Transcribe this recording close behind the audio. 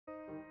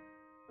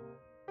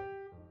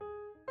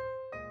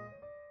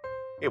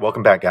Hey,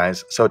 welcome back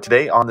guys. So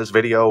today on this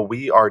video,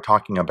 we are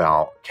talking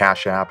about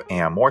Cash App,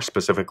 and more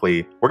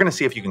specifically, we're going to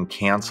see if you can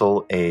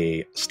cancel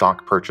a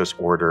stock purchase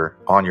order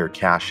on your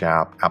Cash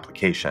App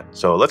application.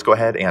 So let's go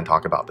ahead and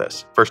talk about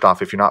this. First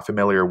off, if you're not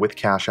familiar with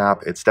Cash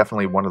App, it's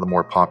definitely one of the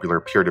more popular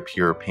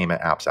peer-to-peer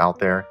payment apps out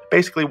there.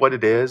 Basically what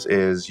it is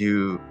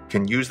you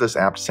can use this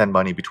app to send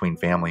money between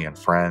family and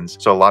friends.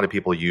 So a lot of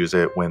people use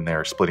it when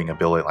they're splitting a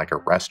bill at like a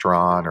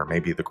restaurant or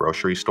maybe the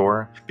grocery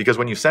store, because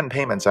when you send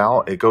payments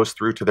out, it goes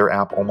through to their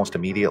app almost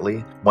immediately.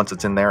 Once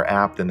it's in their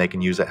app, then they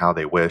can use it how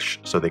they wish.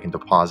 So they can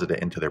deposit it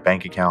into their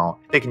bank account,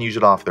 they can use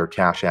it off their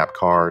Cash App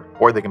card,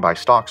 or they can buy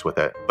stocks with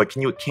it. But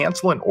can you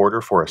cancel an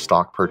order for a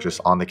stock purchase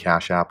on the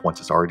Cash App once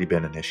it's already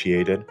been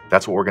initiated?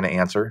 That's what we're going to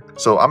answer.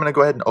 So I'm going to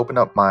go ahead and open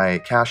up my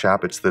Cash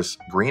App. It's this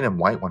green and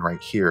white one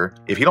right here.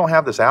 If you don't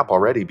have this app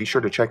already, be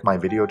sure to check my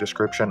video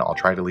description. I'll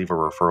try to leave a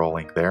referral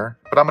link there.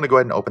 But I'm going to go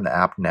ahead and open the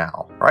app now.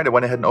 All right, I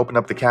went ahead and opened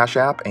up the Cash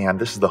App, and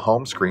this is the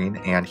home screen.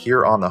 And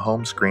here on the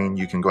home screen,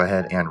 you can go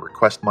ahead and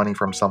request money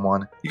from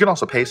someone. You can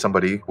also pay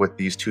somebody with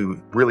these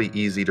two really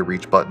easy to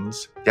reach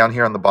buttons. Down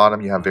here on the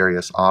bottom, you have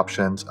various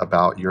options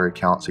about your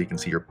account, so you can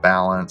see your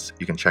balance.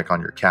 You can check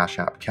on your Cash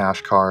App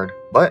cash card.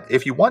 But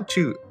if you want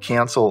to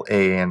cancel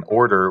an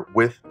order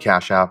with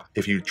Cash App,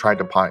 if you tried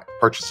to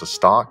purchase a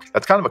stock,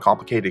 that's kind of a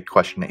complicated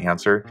question to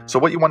answer. So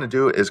what you want to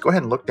do is go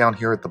ahead and look down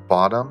here at the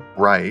bottom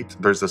right.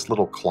 There's this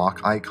little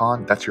clock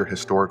icon. That's your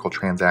historical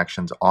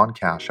transactions on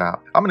Cash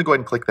App. I'm going to go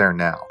ahead and click there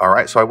now. All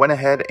right, so I went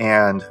ahead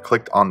and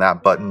clicked on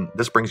that button.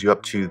 This brings you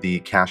up to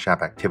the Cash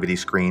App activity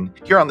screen.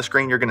 Here on the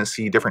screen, you're going to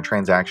see different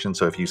transactions.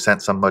 So if you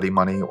sent somebody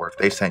money or if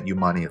they sent you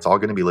money, it's all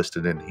going to be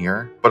listed in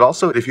here. But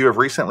also, if you have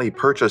recently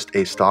purchased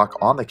a stock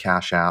on the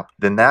Cash App,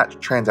 then that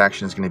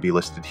transaction is going to be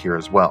listed here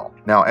as well.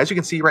 Now, as you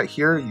can see right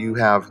here, you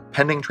have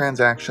pending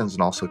transactions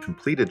and also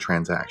completed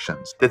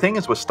transactions. The thing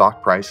is with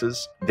stock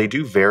prices, they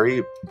do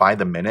vary by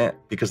the minute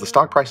because the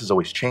stock price is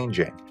always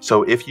changing.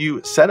 So if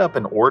you set up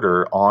an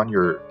order on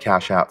your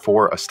Cash App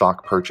for a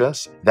stock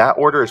purchase, that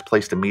order is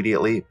placed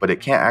immediately, but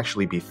it can't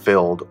actually be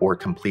filled or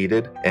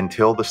completed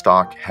until the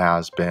stock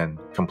has been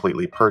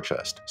completely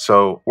purchased.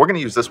 So we're going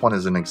to use this one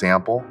as an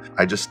example.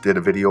 I just did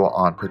a video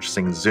on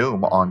purchasing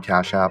Zoom on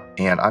Cash App,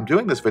 and I'm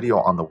doing this video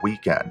on the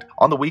weekend.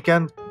 On the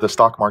weekend, the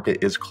stock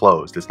market is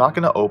closed. It's not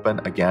going to open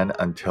again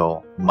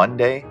until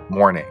Monday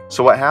morning.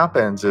 So what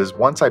happens is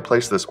once I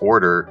place this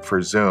order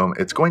for Zoom,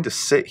 it's going to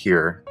sit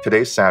here.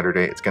 Today's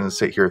Saturday. It's going to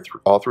sit here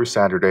all through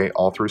Saturday,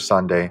 all through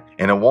Sunday,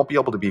 and it won't be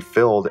able to be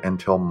filled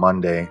until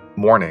Monday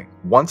morning.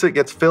 Once it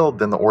gets filled,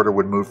 then the order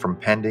would move from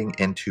pending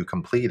into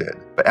completed.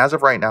 But as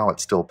of right now,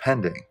 it's still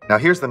pending. Now,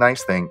 here's the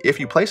nice thing. If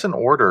you place an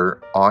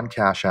order on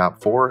Cash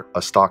App for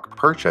a stock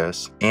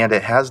purchase and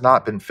it has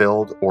not been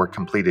filled or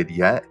completed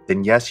yet,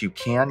 then yes, you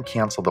can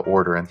cancel the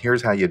order. And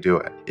here's how you do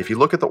it. If you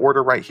look at the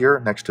order right here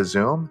next to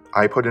Zoom,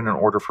 I put in an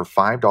order for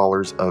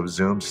 $5 of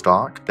Zoom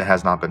stock that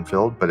has not been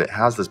filled, but it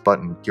has this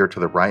button here to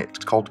the right.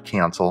 It's called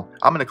cancel.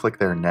 I'm going to click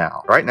there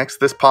now. All right, next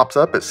this pops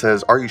up. It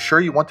says, are you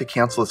sure you want to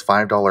cancel this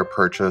 $5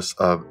 purchase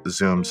of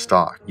Zoom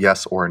stock?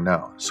 Yes or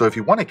no. So if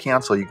you want to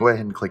cancel, you go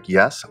ahead and click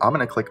yes. I'm going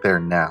to click there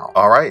now.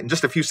 All right, and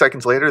just a few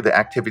seconds later, the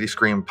activity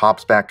screen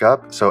pops back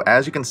up. So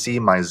as you can see,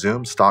 my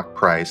Zoom stock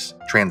price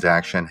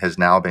transaction has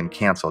now been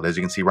canceled. As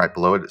you can see right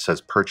below it, it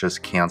says purchase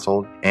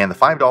canceled. And the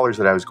 $5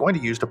 that I was going to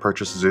use to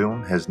purchase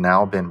Zoom has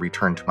now been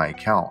returned to my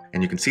account.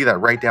 And you can see that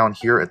right down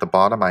here at the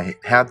bottom, I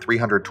had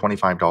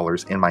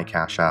 $325 in my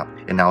Cash App.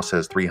 It now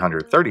says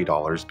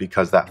 $330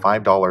 because that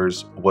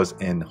 $5 was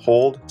in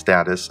hold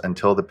status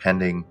until the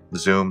pending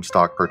Zoom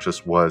stock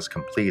purchase was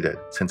completed.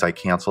 Since I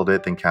canceled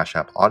it, then Cash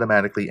App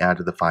automatically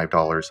added the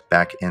 $5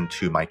 back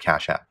into my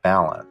Cash App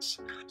balance.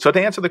 So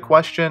to answer the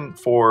question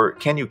for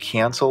can you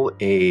cancel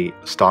a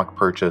stock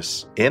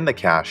purchase in the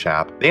Cash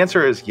App, the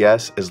answer is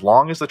yes, as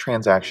long as the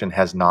transaction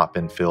has not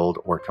been filled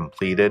or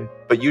completed.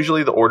 But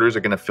usually the orders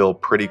are going to fill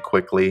pretty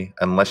quickly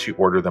unless you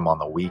order them on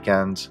the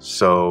weekends.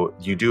 So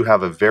you do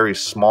have a very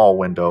small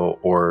window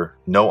or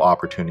no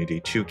opportunity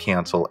to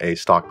cancel a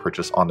stock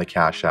purchase on the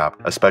Cash App,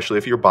 especially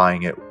if you're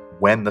buying it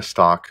when the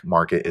stock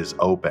market is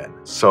open.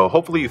 So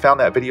hopefully you found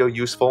that video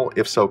useful.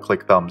 If so,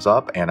 click thumbs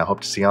up, and I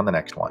hope to see you on the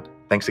next one.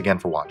 Thanks again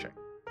for watching.